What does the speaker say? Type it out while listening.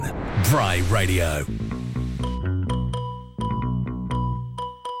Fry Radio.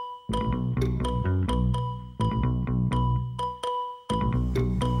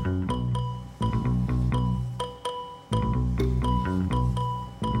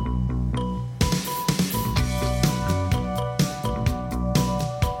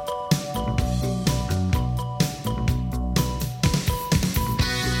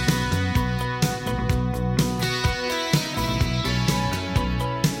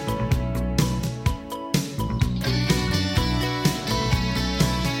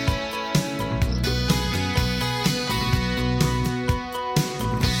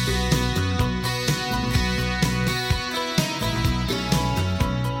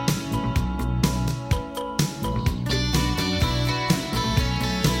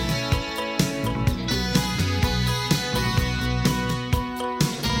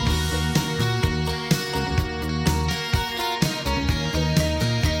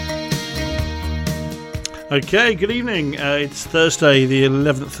 Okay, good evening. It's Thursday, the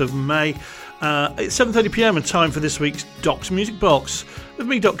 11th of May. It's 7:30pm and time for this week's Doc's Music Box with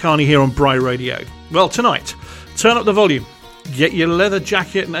me, Doc Carney, here on Bry Radio. Well, tonight, turn up the volume, get your leather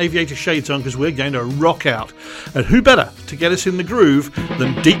jacket and aviator shades on because we're going to rock out. And who better to get us in the groove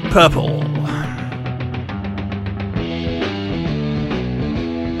than Deep Purple?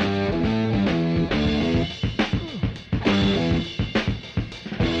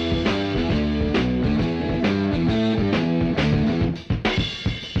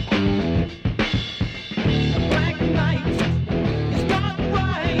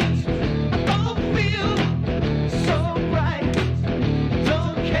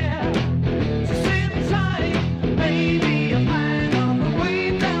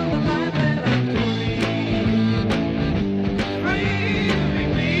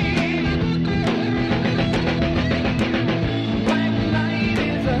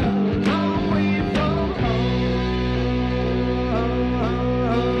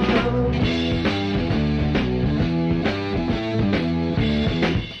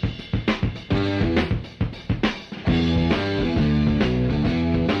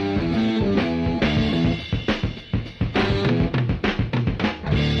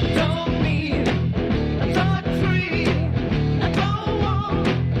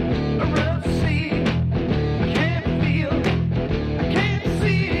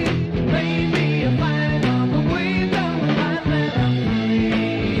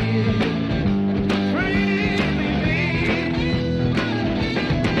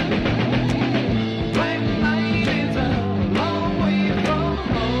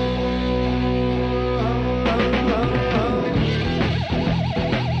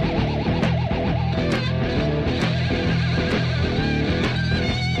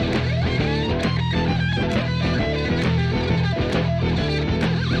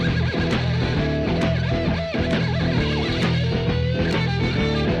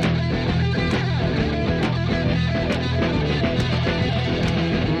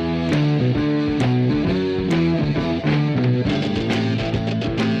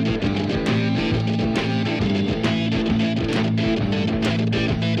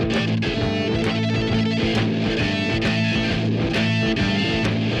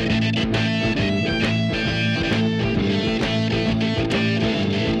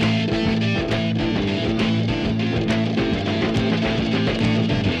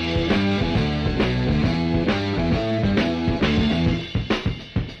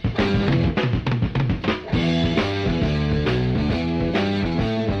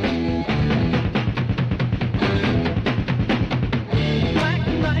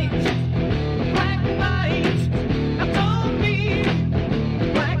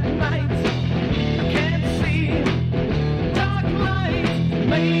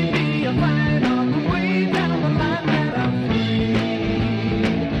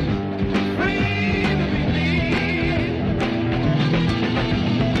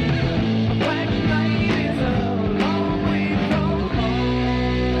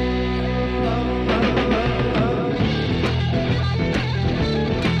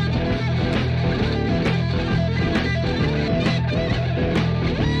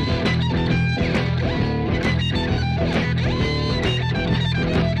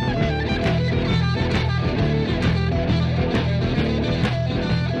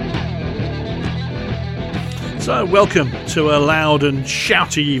 So welcome to a loud and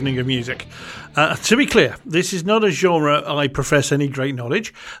shouty evening of music. To be clear, this is not a genre I profess any great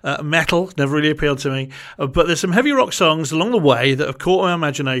knowledge. Metal never really appealed to me, but there's some heavy rock songs along the way that have caught my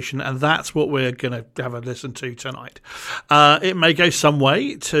imagination, and that's what we're going to have a listen to tonight. It may go some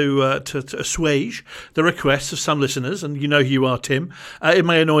way to assuage the requests of some listeners, and you know who you are, Tim. It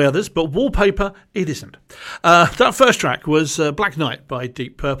may annoy others, but wallpaper, it isn't. That first track was Black Knight by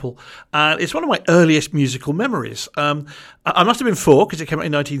Deep Purple. It's one of my earliest musical memories. I must have been 4 because it came out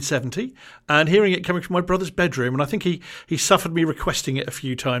in 1970, and hearing it coming from my brother's bedroom, and I think he suffered me requesting it a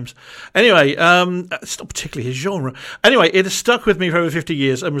few times. Anyway, it's not particularly his genre. Anyway, it has stuck with me for over 50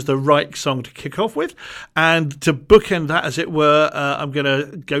 years and was the right song to kick off with. And to bookend that, as it were, I'm going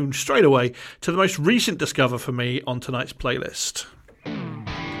to go straight away to the most recent discover for me on tonight's playlist.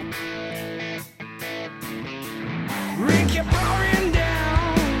 Rick, you're pouring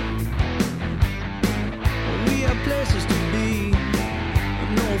down. We have places to be,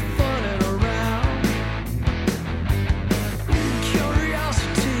 no funning around.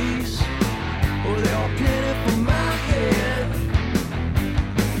 Curiosities, oh, they all plenty for my head.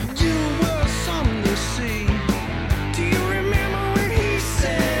 You were something to see. Do you remember when he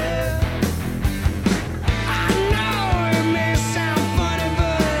said, I know it may sound funny,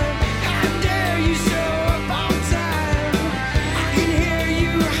 but how dare you show up on time? I can hear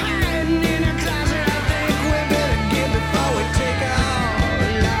you hiding in a closet. I think we better get before we take our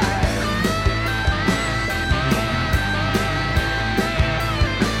lives.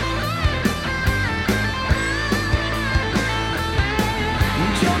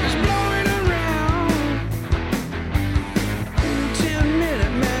 Joke is blowing around.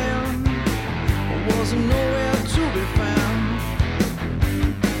 10-minute man wasn't nowhere to be found.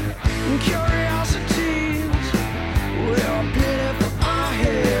 Curiosities, there are plenty for our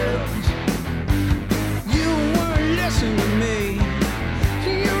heads. You weren't listening to me.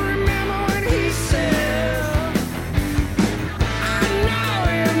 You remember when he said, I know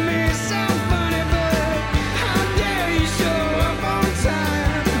it may sound funny, but how dare you show up on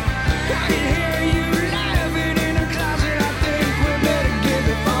time? I can hear you laughing in a closet. I think we better get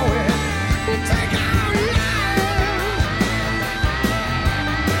before we take our lives.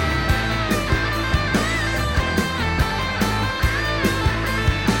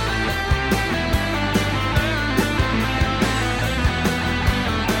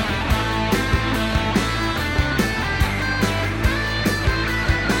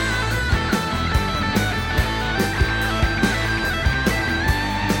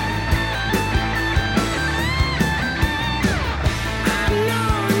 I know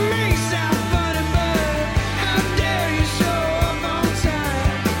it may sound funny, but how dare you show up on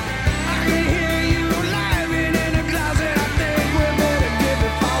time? I can hear you laughing in the closet. I think we better get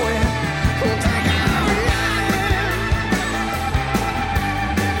before we take our lives.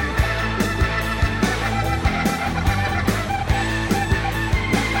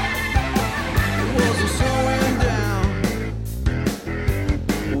 It wasn't slowing down.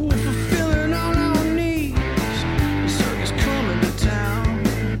 Ooh, fulfilling all our needs. The circus coming to town.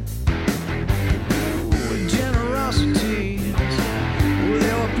 Ooh, generosities. Ooh,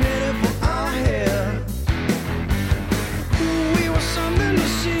 there were plenty for our hair. Ooh, we were something to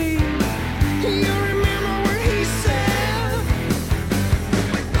see. You remember when he said,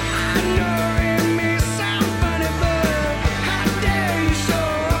 I know it may sound funny, but how dare you show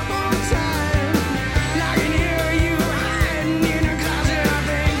up on time? I can hear you hiding in a closet. I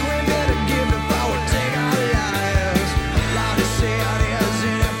think we better get before we take our lives. Loud to say out is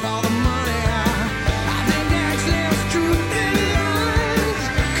in it for the money. I think that's less truth than lies.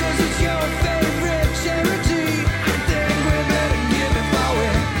 'Cause it's your favorite charity. I think we better get before we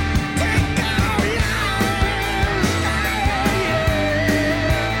take our lives.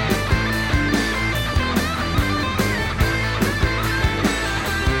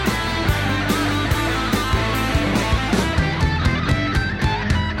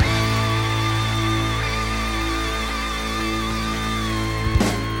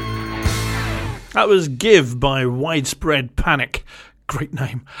 That was Give by Widespread Panic. Great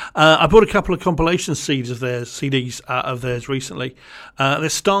name. I bought a couple of compilation CDs of theirs recently. Their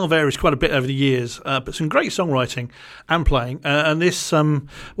style varies quite a bit over the years, but some great songwriting and playing. And this,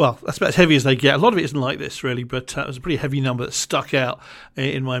 well, that's about as heavy as they get. A lot of it isn't like this, really, but it was a pretty heavy number that stuck out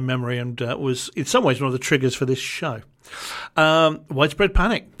in my memory and was, in some ways, one of the triggers for this show. Widespread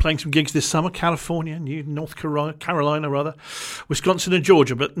Panic, playing some gigs this summer, California, North Carolina, Wisconsin and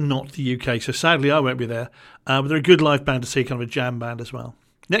Georgia, but not the UK. So sadly, I won't be there. But they're a good live band to see, kind of a jam band as well.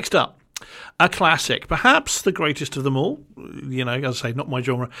 Next up, A classic, perhaps the greatest of them all. You know, as I say, not my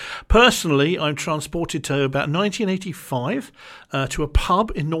genre. Personally, I'm transported to about 1985 to a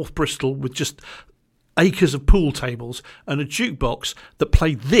pub in North Bristol with just acres of pool tables and a jukebox that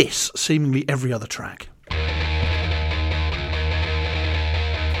played this seemingly every other track.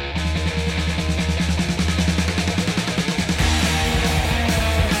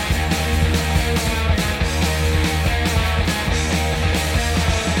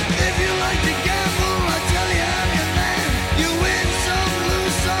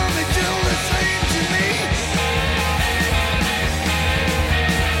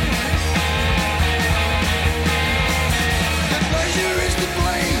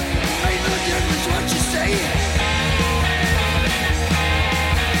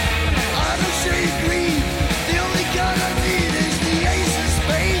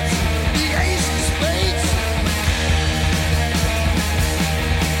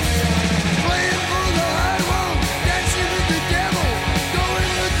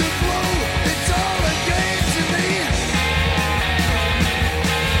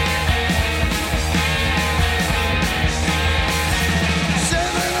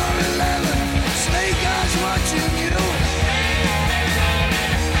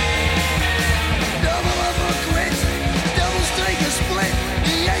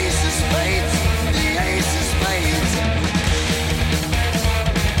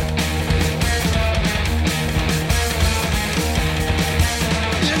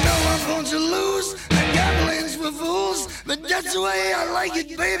 That's the way I like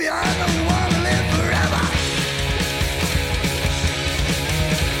it, baby. I don't want to live forever.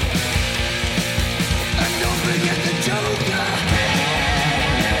 And don't forget the Joker.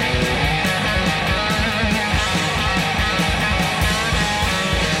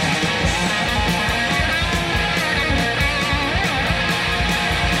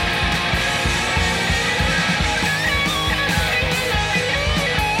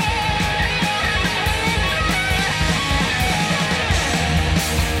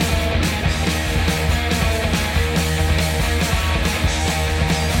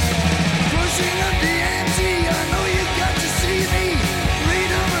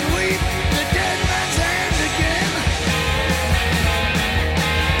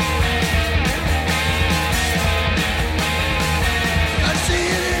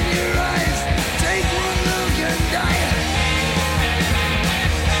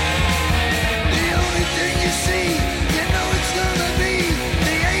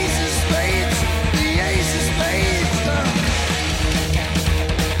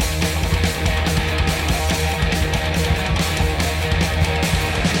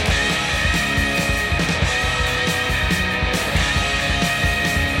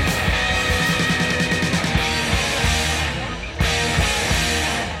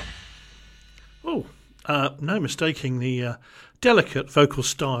 No mistaking the delicate vocal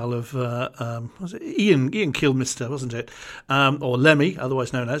style of was it Ian Kilmister, wasn't it? Or Lemmy,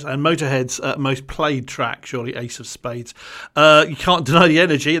 otherwise known as, and Motorhead's most played track, surely Ace of Spades. You can't deny the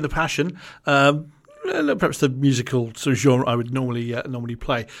energy and the passion. Perhaps the musical sort of genre I would normally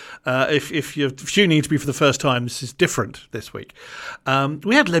play. If you're tuning to me for the first time, this is different this week.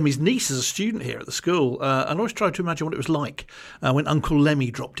 We had Lemmy's niece as a student here at the school, and I always tried to imagine what it was like when Uncle Lemmy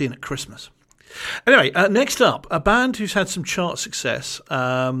dropped in at Christmas. Anyway, next up, a band who's had some chart success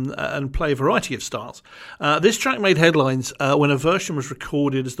and play a variety of styles. This track made headlines when a version was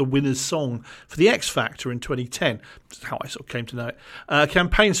recorded as the winner's song for the X Factor in 2010. That's how I sort of came to know it.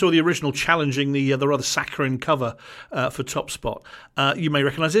 Campaign saw the original challenging the rather saccharine cover for top spot. You may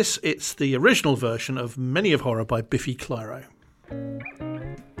recognise this. It's the original version of Many of Horror by Biffy Clyro.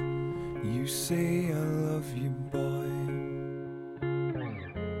 You say I love you, boy.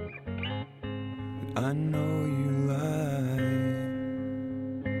 I know you lie.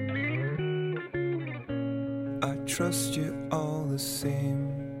 I trust you all the same.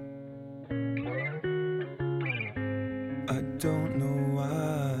 I don't know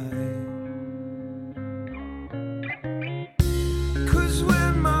why. 'Cause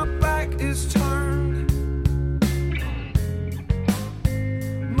when my back is turned,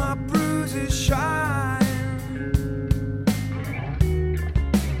 my bruises shine.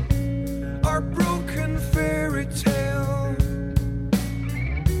 Our broken fairy tale,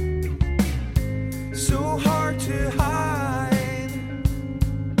 so hard to hide.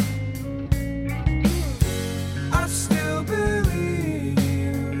 I still believe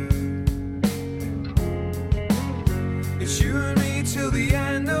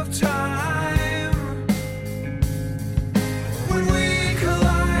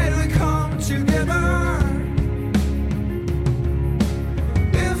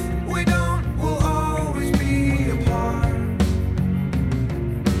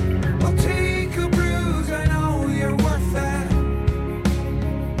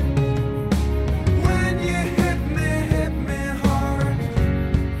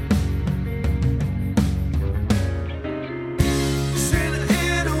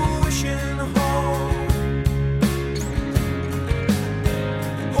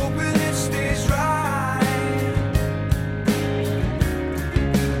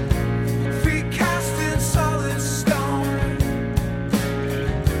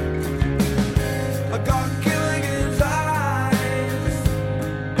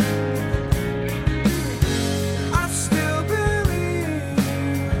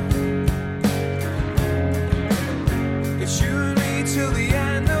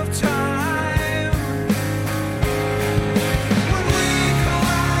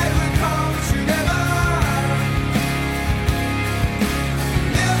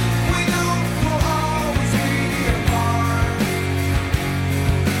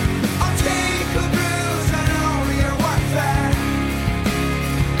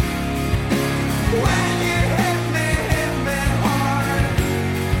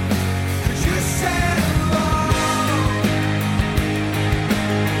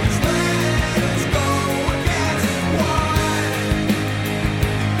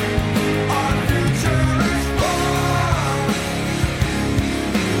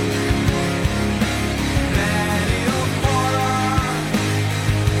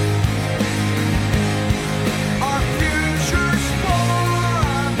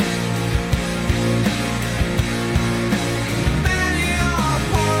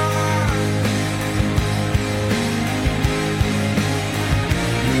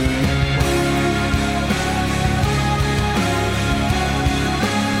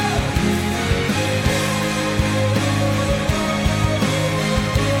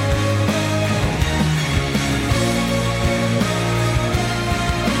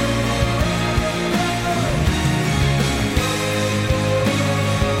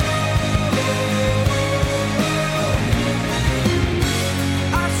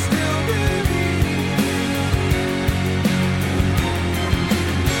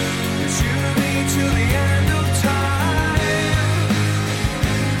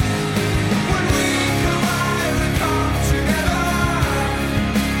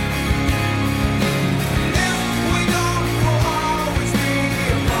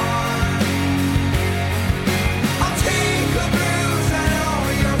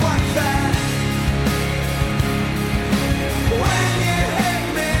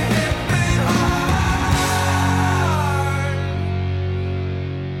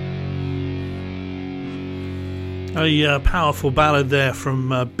A powerful ballad there from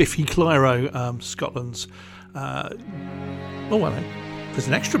Biffy Clyro, Scotland's. There's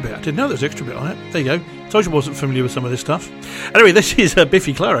an extra bit. I didn't know there was an extra bit on it. There you go. Told you I wasn't familiar with some of this stuff. Anyway, this is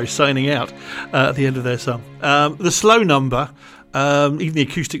Biffy Clyro signing out at the end of their song. The slow number, even the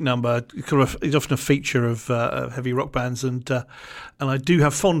acoustic number, is often a feature of heavy rock bands, and I do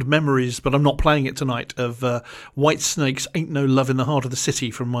have fond memories, but I'm not playing it tonight, of Whitesnake's "Ain't No Love in the Heart of the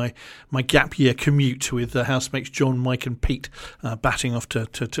City" from my gap year commute with housemates John, Mike, and Pete, batting off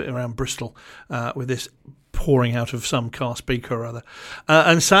to around Bristol with this pouring out of some car speaker or other.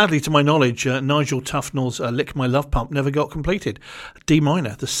 And sadly, to my knowledge, Nigel Tufnell's "Lick My Love Pump" never got completed. D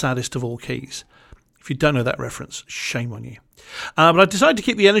minor, the saddest of all keys. If you don't know that reference, shame on you. But I decided to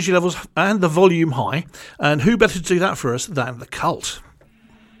keep the energy levels and the volume high, and who better to do that for us than The Cult?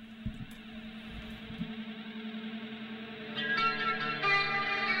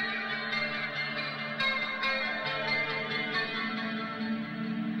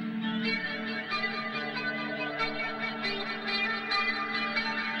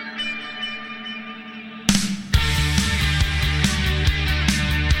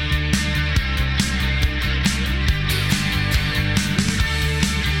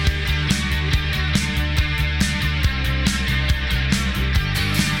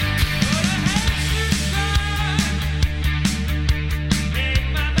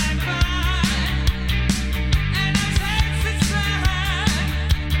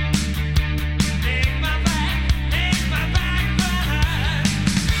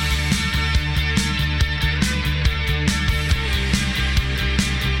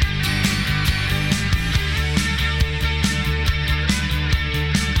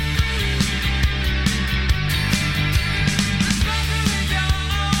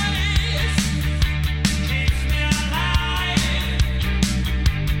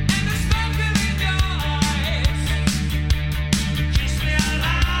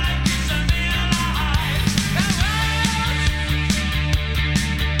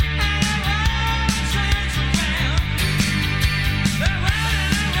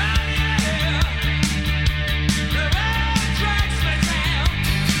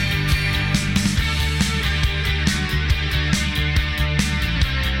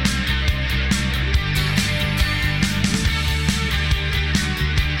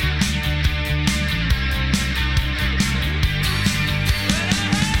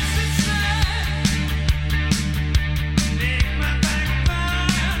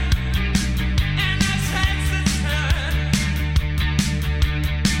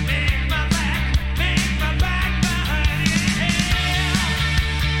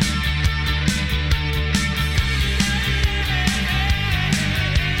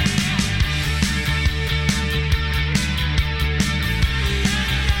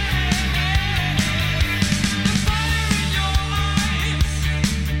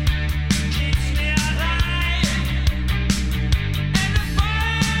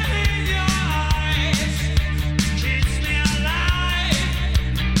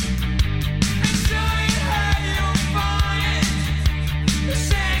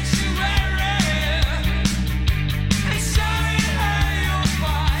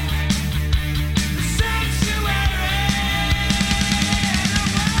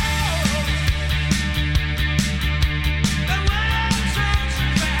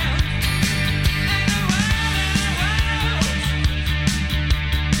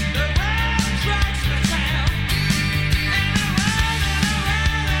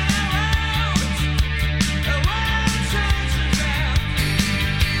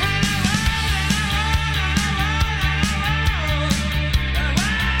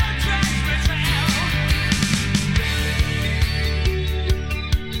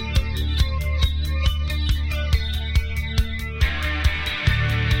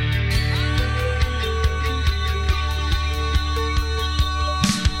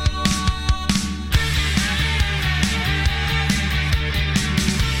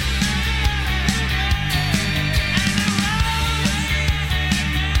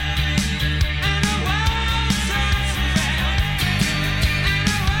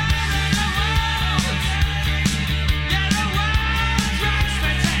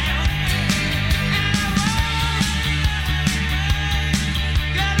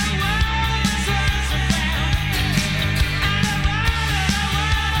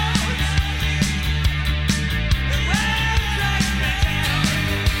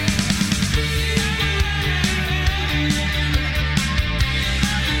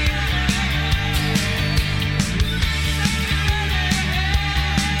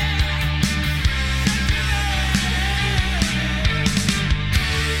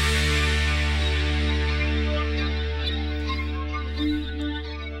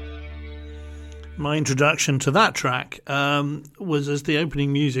 My introduction to that track was as the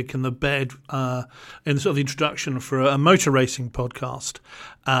opening music in the bed in sort of the introduction for a motor racing podcast,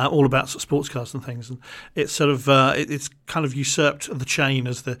 all about sort of sports cars and things. And it's sort of it's kind of usurped the chain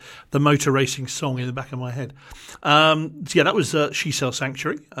as the motor racing song in the back of my head. So yeah, that was She Sells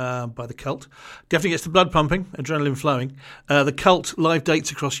Sanctuary by The Cult. Definitely gets the blood pumping, adrenaline flowing. The Cult live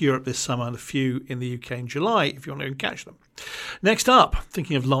dates across Europe this summer and a few in the UK in July if you want to catch them. Next up,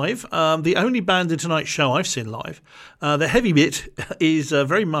 thinking of live, the only band in tonight's show I've seen live. The heavy bit is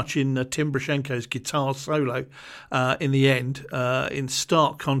very much in Tim Brashenko's guitar solo in the end, in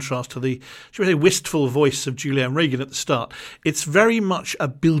stark contrast to the, shall we say, wistful voice of Julianne Regan at the start. It's very much a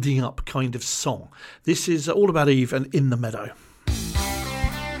building up kind of song. This is all about Eve and In the Meadow.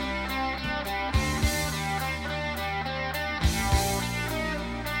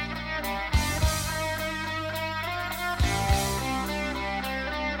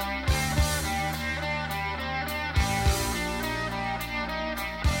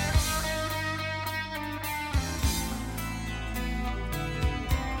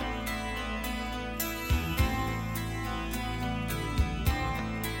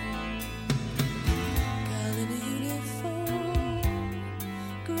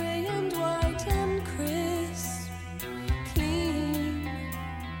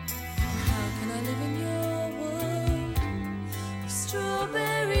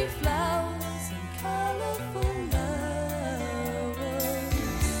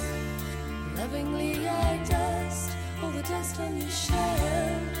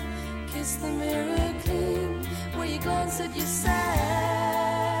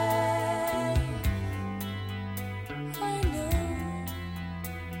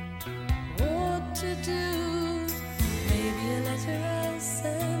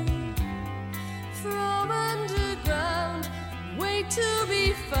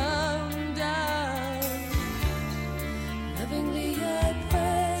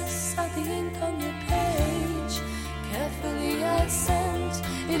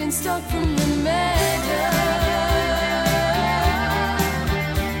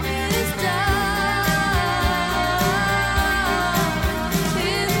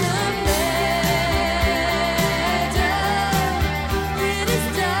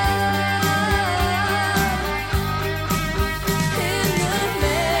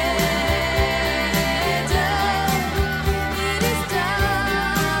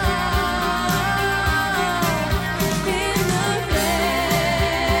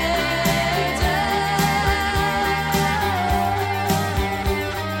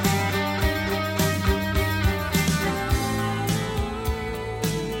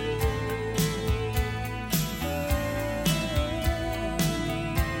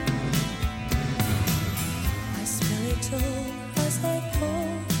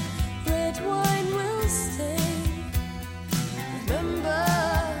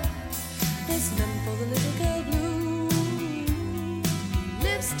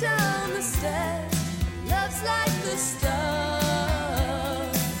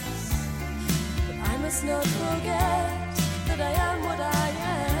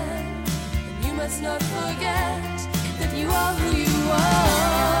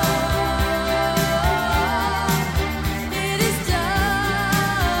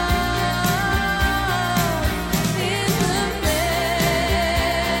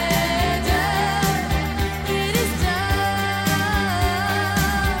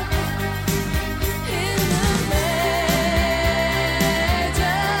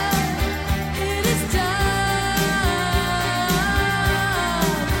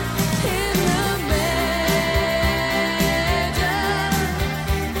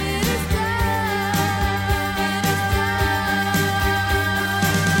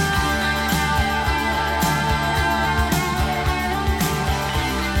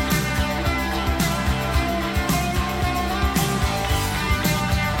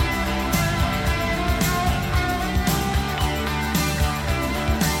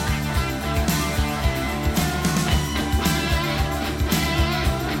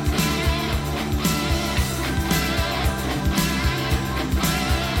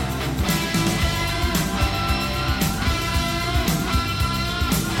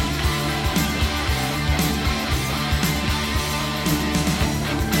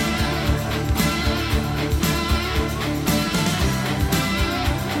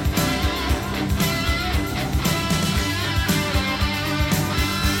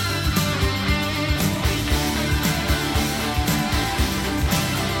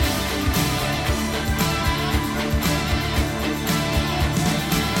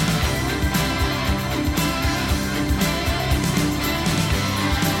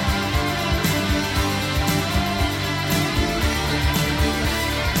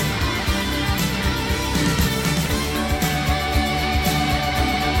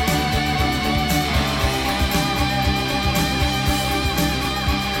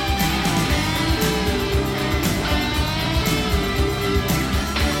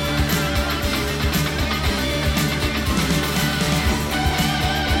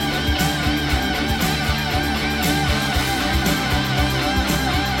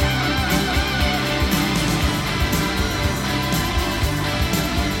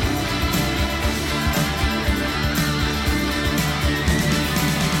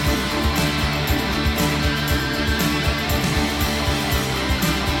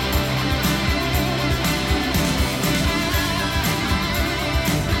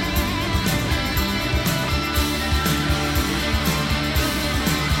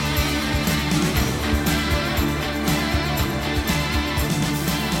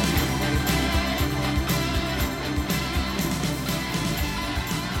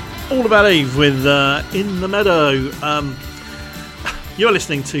 All About Eve with In the Meadow. You're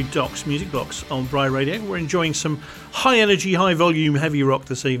listening to Doc's Music Box on Bri Radio. We're enjoying some high energy, high volume, heavy rock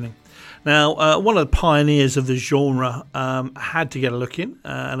this evening. Now, one of the pioneers of the genre had to get a look in,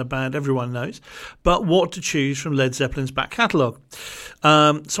 and a band everyone knows, but what to choose from Led Zeppelin's back catalogue.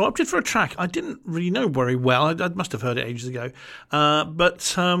 So I opted for a track I didn't really know very well. I must have heard it ages ago.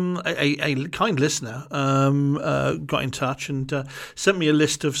 But a kind listener got in touch and sent me a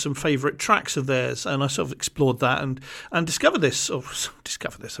list of some favourite tracks of theirs, and I sort of explored that and discovered this. I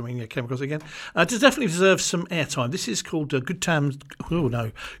mean, I came across it again. It definitely deserves some airtime. This is called Good Times. Oh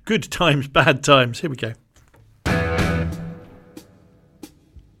no, Good Times, Bad Times. Here we go.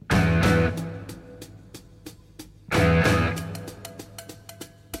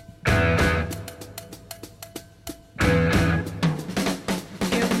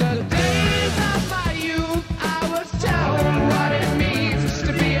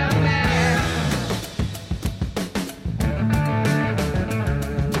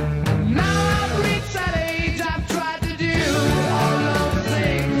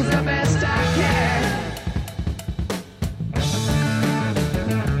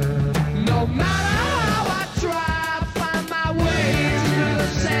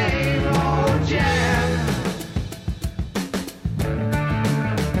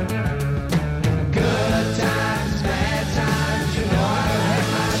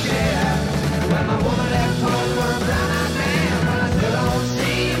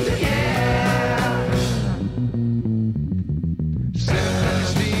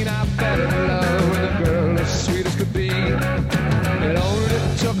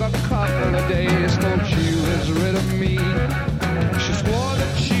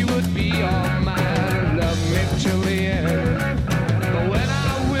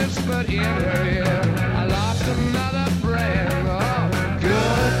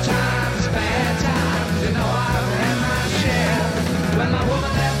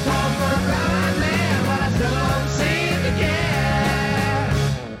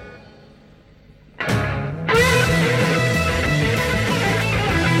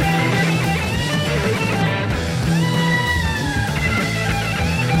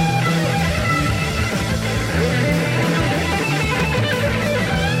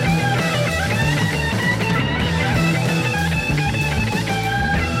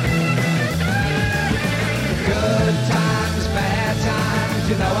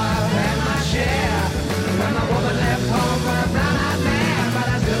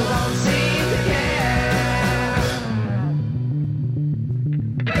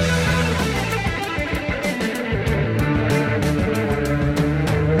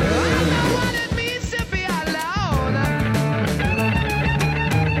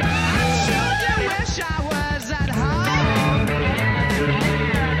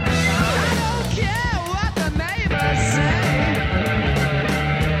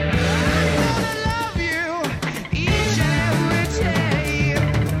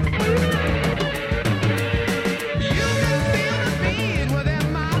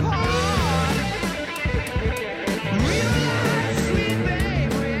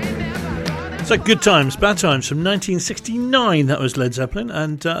 So Good Times, Bad Times from 1969, that was Led Zeppelin,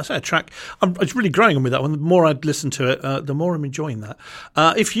 and I say a track, it's really growing on with that one. The more I listen to it, the more I'm enjoying that.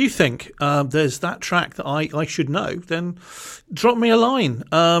 If you think there's that track that I should know, then drop me a line.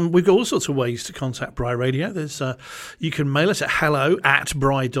 We've got all sorts of ways to contact Bri Radio. There's you can mail us at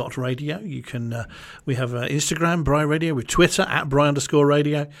hello@bri.radio. You can we have Instagram, Bri Radio, with Twitter at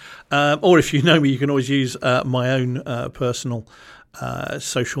Bri_radio, or if you know me, you can always use my own personal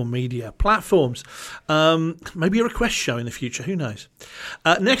social media platforms. Maybe a request show in the future, who knows.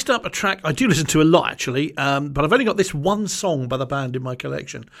 Next up, a track I do listen to a lot actually, but I've only got this one song by the band in my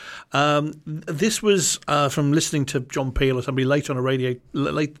collection. This was from listening to John Peel or somebody late on a radio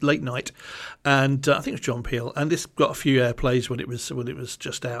late night, and I think it was John Peel, and this got a few airplays when it was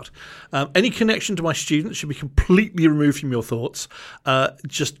just out. Any connection to my students should be completely removed from your thoughts.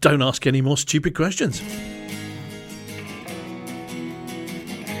 Just don't ask any more stupid questions.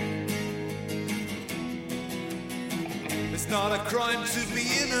 Not a crime to be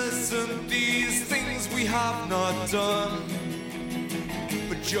innocent, these things we have not done.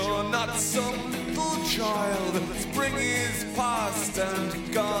 But you're not some little child, spring is past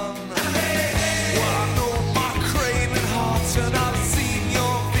and gone. Well, I know my craving heart and I've seen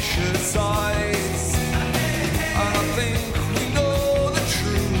your vicious eyes, and I think we know the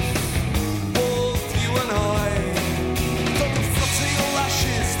truth, both you and I. Don't flutter your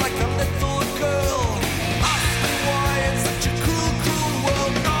lashes like a little girl.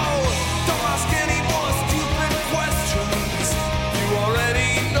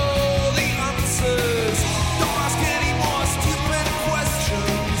 Already know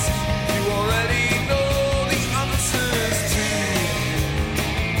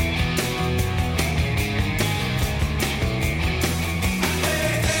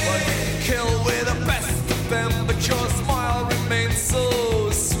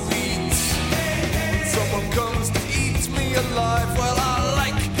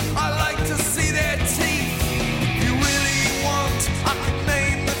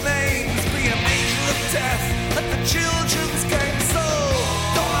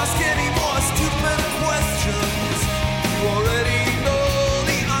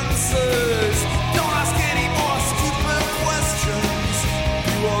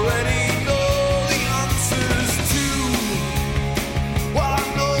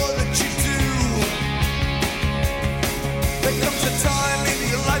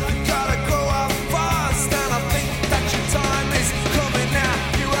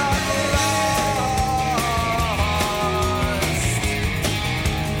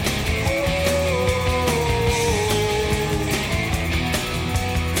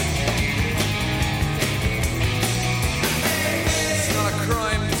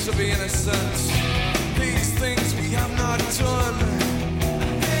be innocent. These things we have not done.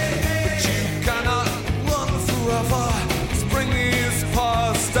 But you cannot run forever. Spring is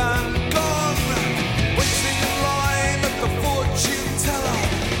past and gone. Waiting in line at the fortune teller.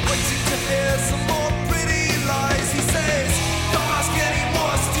 Waiting to hear some more pretty lies. He says, don't ask any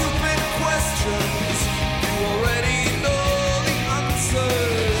more stupid questions. You already know the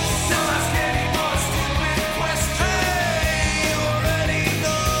answers. Don't ask any more stupid questions. Hey, you already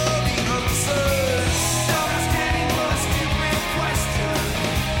know the answers. Don't ask any more stupid questions.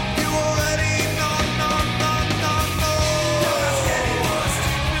 You already know, no. Don't ask any more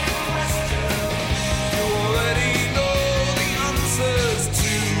stupid questions. You already know the answers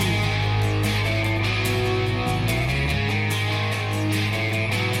to.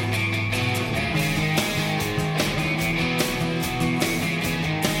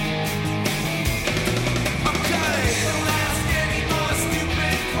 Okay, don't ask any more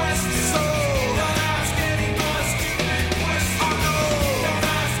stupid questions. So, don't ask any more stupid questions. Oh no, don't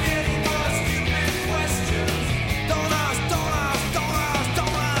ask any more stupid questions. Don't ask no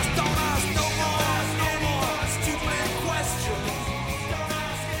more stupid questions. Don't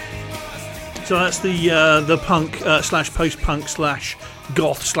ask any more stupid. So that's the punk slash post-punk slash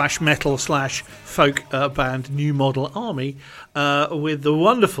goth slash metal slash folk band New Model Army with the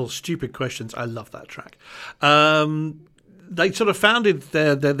wonderful Stupid Questions. I love that track. They sort of founded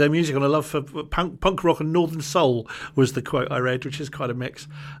their music on a love for punk rock and northern soul, was the quote I read, which is quite a mix.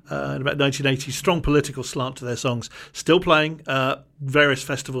 In about 1980, strong political slant to their songs. Still playing various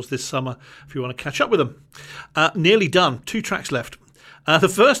festivals this summer if you want to catch up with them. Nearly done. 2 tracks left. The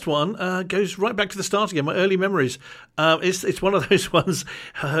first one goes right back to the start again, my early memories. It's one of those ones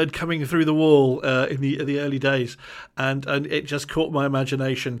I heard coming through the wall in the early days, and it just caught my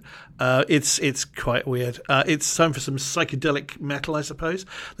imagination. It's quite weird. It's time for some psychedelic metal, I suppose.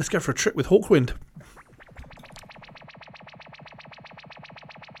 Let's go for a trip with Hawkwind.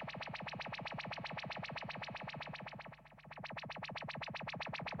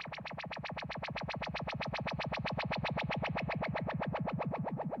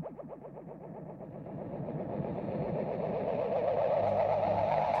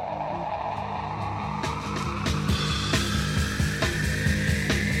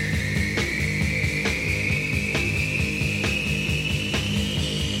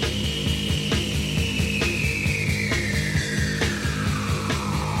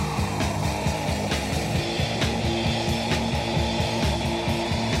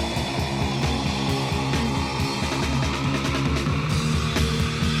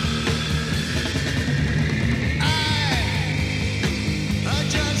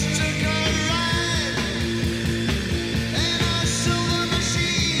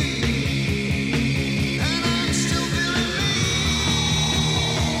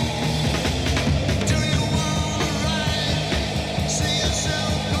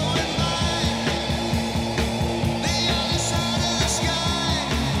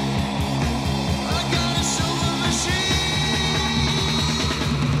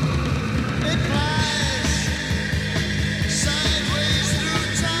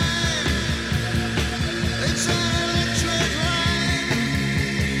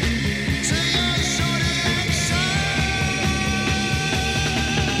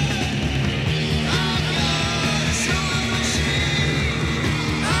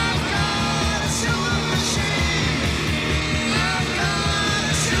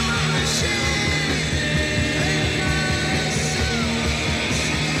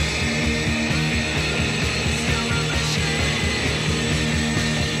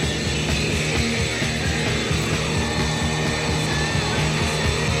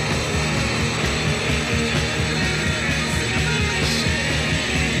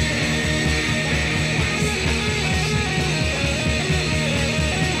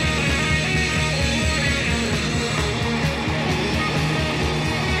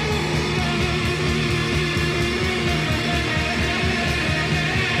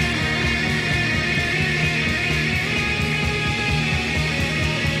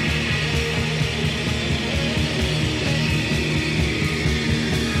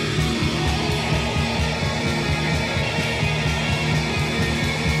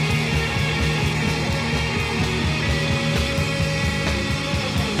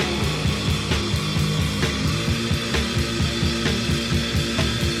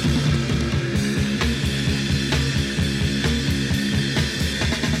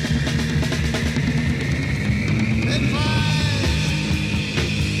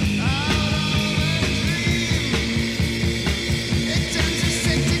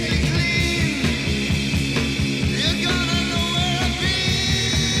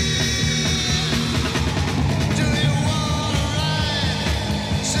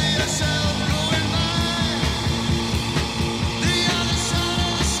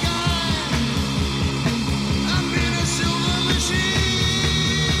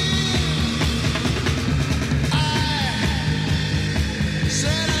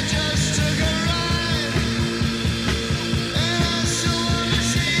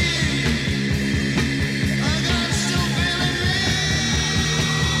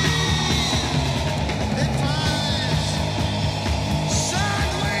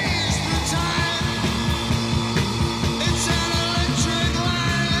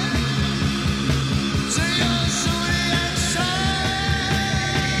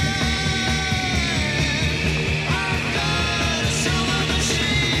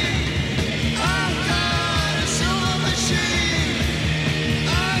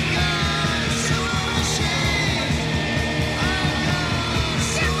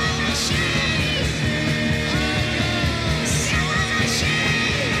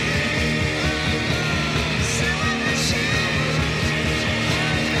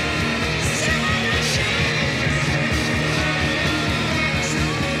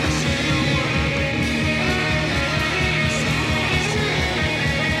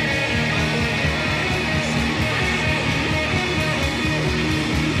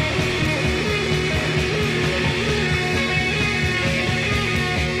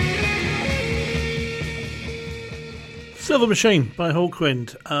 Silver Machine by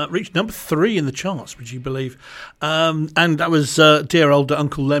Hawkwind reached number 3 in the charts, would you believe? And that was dear old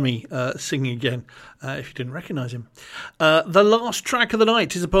Uncle Lemmy singing again, if you didn't recognise him. The last track of the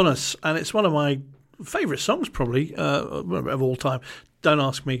night is upon us, and it's one of my favourite songs probably of all time. Don't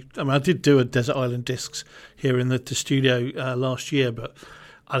ask me. I mean, I did do a Desert Island Discs here in the studio last year, but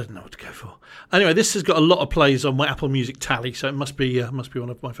I didn't know what to go for. Anyway, this has got a lot of plays on my Apple Music tally, so it must be one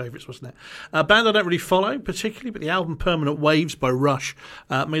of my favourites, wasn't it? A band I don't really follow particularly, but the album Permanent Waves by Rush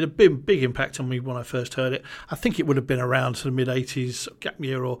made a big impact on me when I first heard it. I think it would have been around sort of mid-80s, gap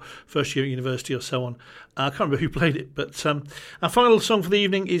year or first year at university or so on. I can't remember who played it, but our final song for the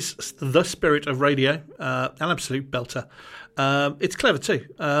evening is The Spirit of Radio, an absolute belter. It's clever too.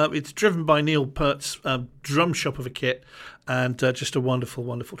 It's driven by Neil Peart's drum shop of a kit, and just a wonderful,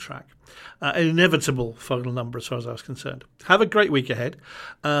 wonderful track. An inevitable final number as far as I was concerned. Have a great week ahead.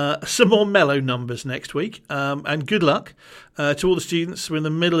 Some more mellow numbers next week. And good luck to all the students. We're in the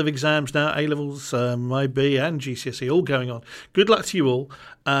middle of exams now, A-levels, IB and GCSE, all going on. Good luck to you all.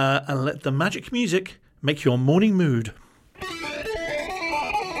 And let the magic music make your morning mood.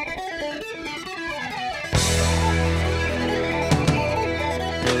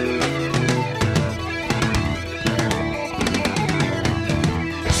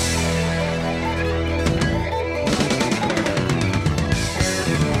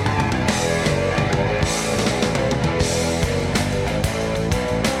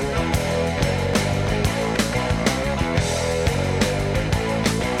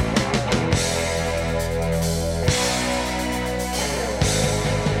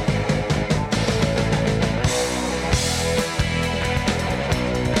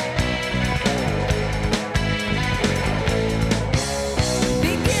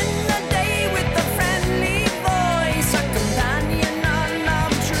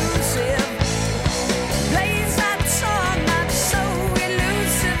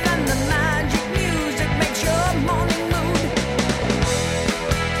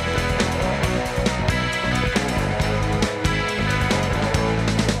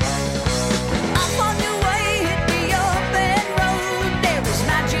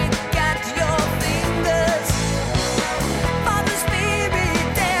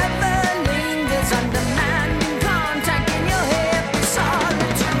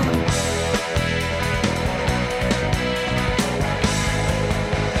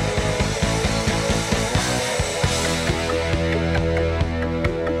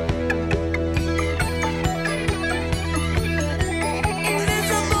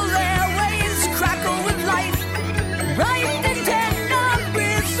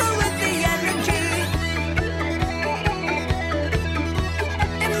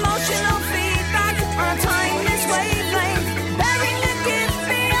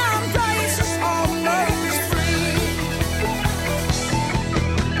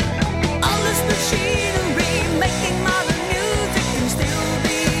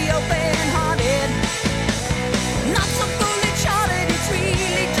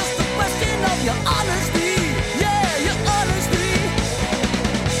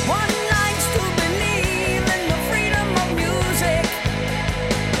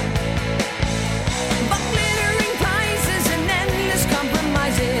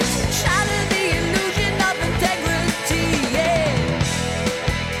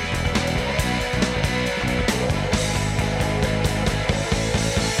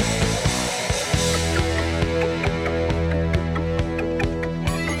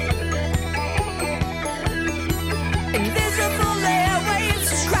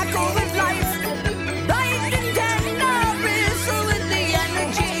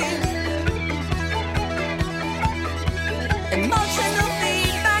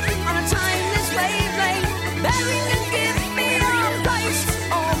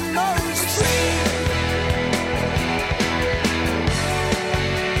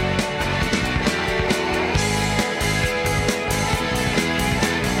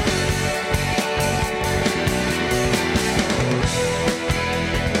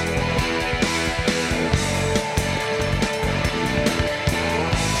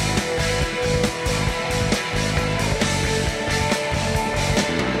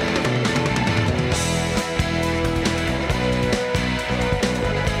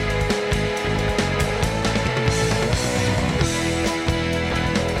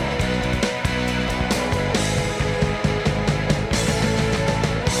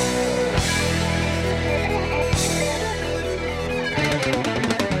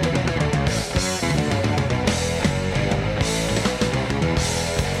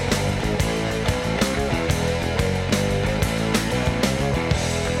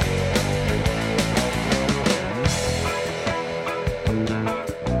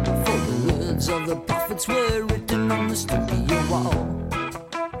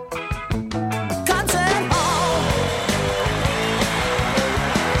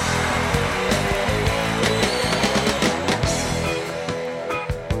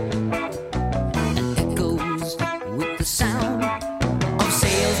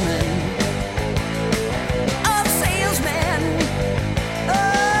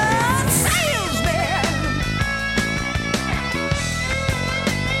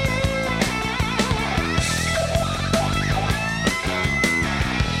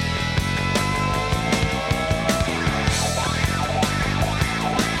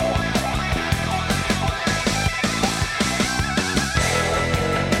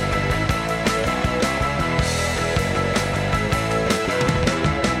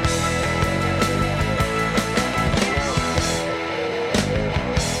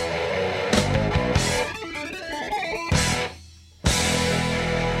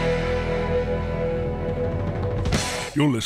 You're listening